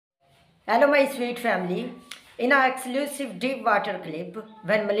Hello, my sweet family. In our exclusive deep water clip,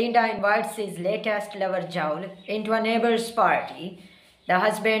 when Melinda invites his latest lover Joel into a neighbor's party, the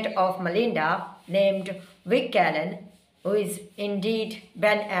husband of Melinda, named Vic Callan, who is indeed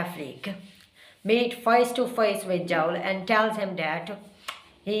Ben Affleck, meet face to face with Joel and tells him that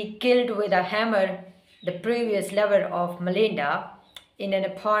he killed with a hammer the previous lover of Melinda in a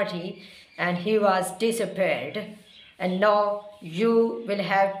party and he was disappeared. And now you will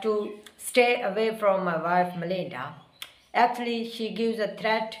have to stay away from my wife Melinda. Actually, she gives a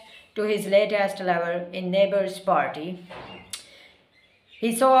threat to his latest lover in neighbor's party.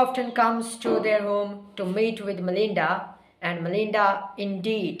 He so often comes to their home to meet with Melinda, and Melinda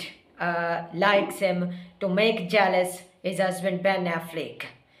indeed likes him to make jealous his husband Ben Affleck.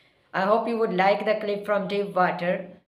 I hope you would like the clip from Deep Water.